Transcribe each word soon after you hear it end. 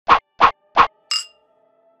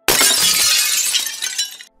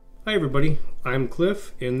Hi everybody, I'm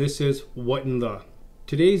Cliff and this is What in the.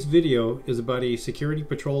 Today's video is about a security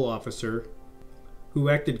patrol officer who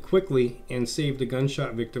acted quickly and saved a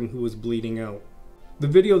gunshot victim who was bleeding out. The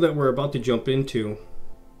video that we're about to jump into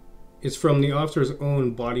is from the officer's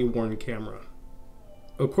own body-worn camera.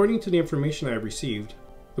 According to the information I received,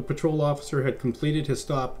 the patrol officer had completed his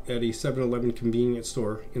stop at a 7-Eleven convenience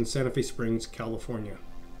store in Santa Fe Springs, California,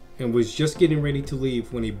 and was just getting ready to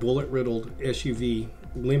leave when a bullet-riddled SUV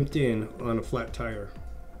limped in on a flat tire.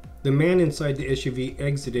 The man inside the SUV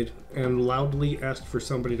exited and loudly asked for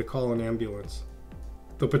somebody to call an ambulance.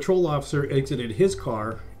 The patrol officer exited his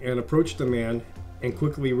car and approached the man and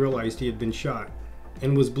quickly realized he had been shot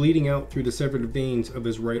and was bleeding out through the severed veins of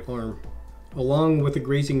his right arm, along with a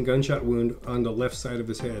grazing gunshot wound on the left side of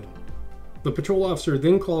his head. The patrol officer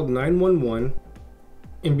then called 911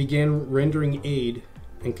 and began rendering aid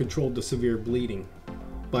and controlled the severe bleeding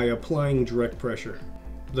by applying direct pressure.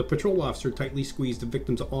 The patrol officer tightly squeezed the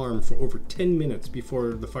victim's arm for over 10 minutes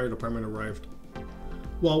before the fire department arrived.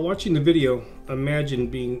 While watching the video, imagine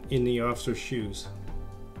being in the officer's shoes.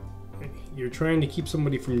 You're trying to keep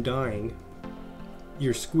somebody from dying.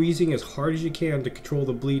 You're squeezing as hard as you can to control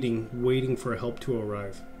the bleeding, waiting for help to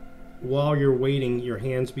arrive. While you're waiting, your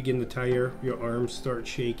hands begin to tire, your arms start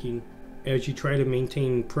shaking as you try to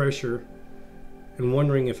maintain pressure and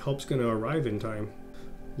wondering if help's going to arrive in time.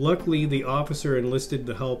 Luckily, the officer enlisted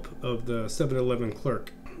the help of the 7-Eleven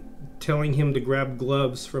clerk, telling him to grab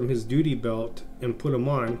gloves from his duty belt and put them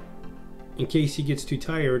on in case he gets too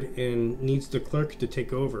tired and needs the clerk to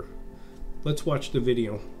take over. Let's watch the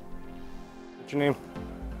video. What's your name?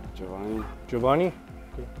 Giovanni. Giovanni?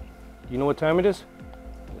 Okay. Do you know what time it is?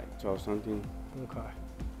 Like 12 something. Okay.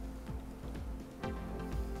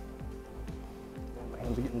 My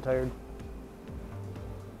hands are getting tired.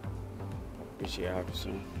 Appreciate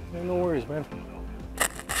officer. Yeah, no worries, man.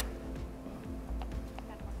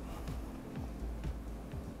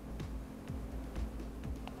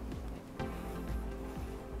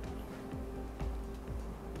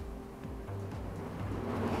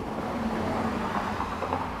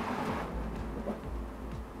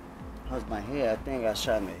 How's my head? I think I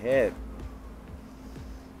shot in the head.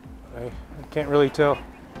 I can't really tell.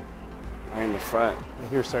 Right in the front. I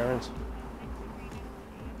hear sirens.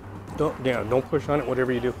 Don't push on it,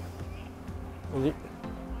 whatever you do. Okay,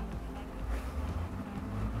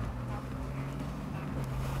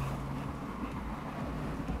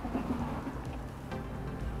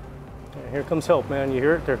 here comes help, man. You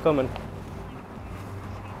hear it? They're coming.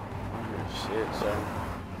 Oh, shit, son.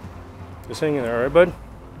 Just hang in there, all right, bud?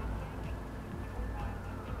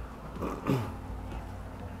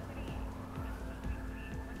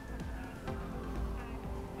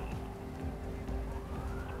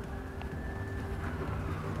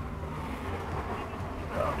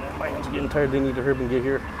 My hands are getting tired. They need to hurry and get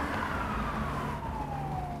here.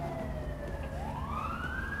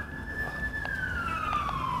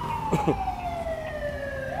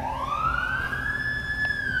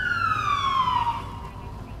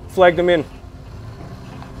 Flag them in.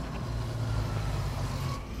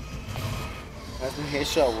 That's the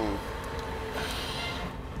headshot wound.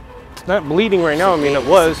 It's not bleeding right now. I mean, it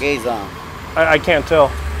was. Gaze on. I can't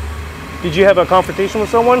tell. Did you have a confrontation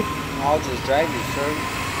with someone? I'll just drive you, sir.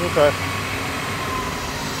 Okay.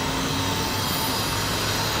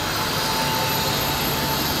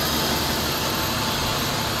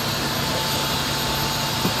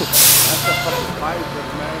 That's a fucking fight,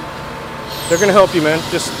 man. They're gonna help you, man.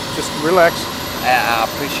 Just relax. I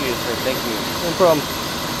appreciate it, sir. Thank you. No problem.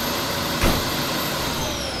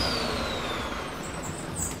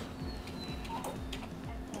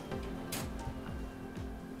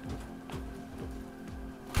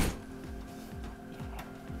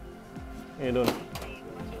 How you doing?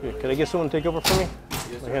 Here, can I get someone to take over for me?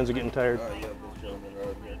 Yes, my hands are getting tired. Yeah, this gentleman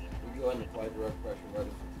right here. We go ahead and apply direct pressure, right?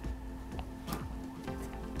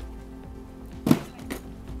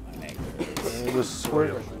 It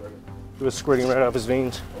was squirting right off his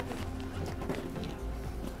veins.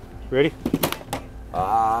 Ready?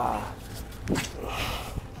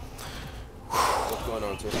 What's going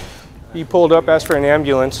on, sir? He pulled up, asked for an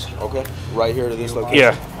ambulance. Okay. Right here to this location?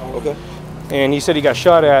 Yeah. Okay. And he said he got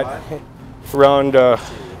shot at around, well,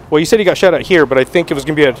 he said he got shot at here, but I think it was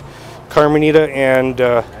going to be at Carmenita and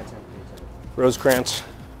Rosecrans.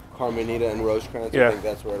 Carmenita and Rosecrans? Yeah. I think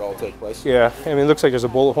that's where it all takes place? Yeah, I mean, it looks like there's a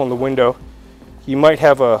bullet hole in the window. He might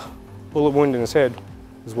have a bullet wound in his head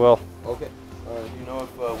as well. Okay. Do you know if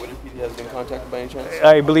Whittier PD has been contacted by any chance?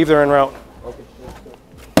 I believe they're en route. Okay.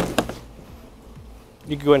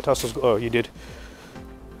 You can go ahead and toss those. Oh, you did.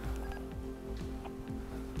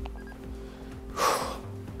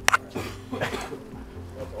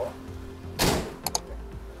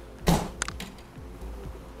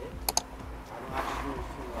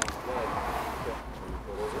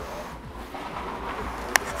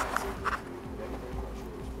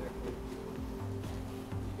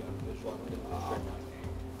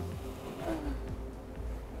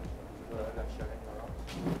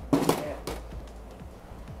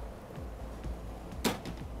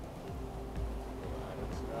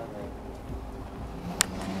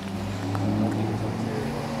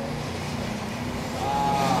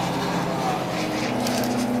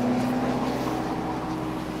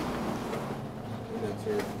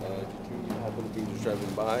 was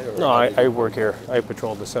driving by? Or No, I work here. I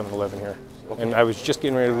patrolled the 7-Eleven here. Okay. And I was just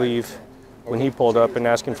getting ready to leave when he pulled up and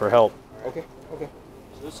asking for help. Okay, okay.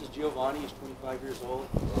 So this is Giovanni, he's 25 years old.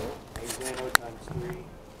 He's landlord ×3.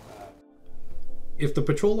 If the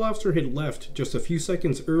patrol officer had left just a few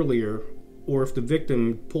seconds earlier, or if the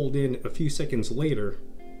victim pulled in a few seconds later,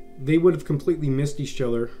 they would have completely missed each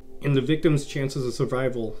other, and the victim's chances of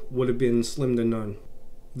survival would have been slim to none.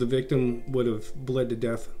 The victim would have bled to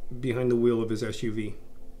death behind the wheel of his SUV.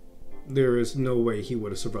 There is no way he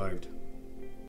would have survived.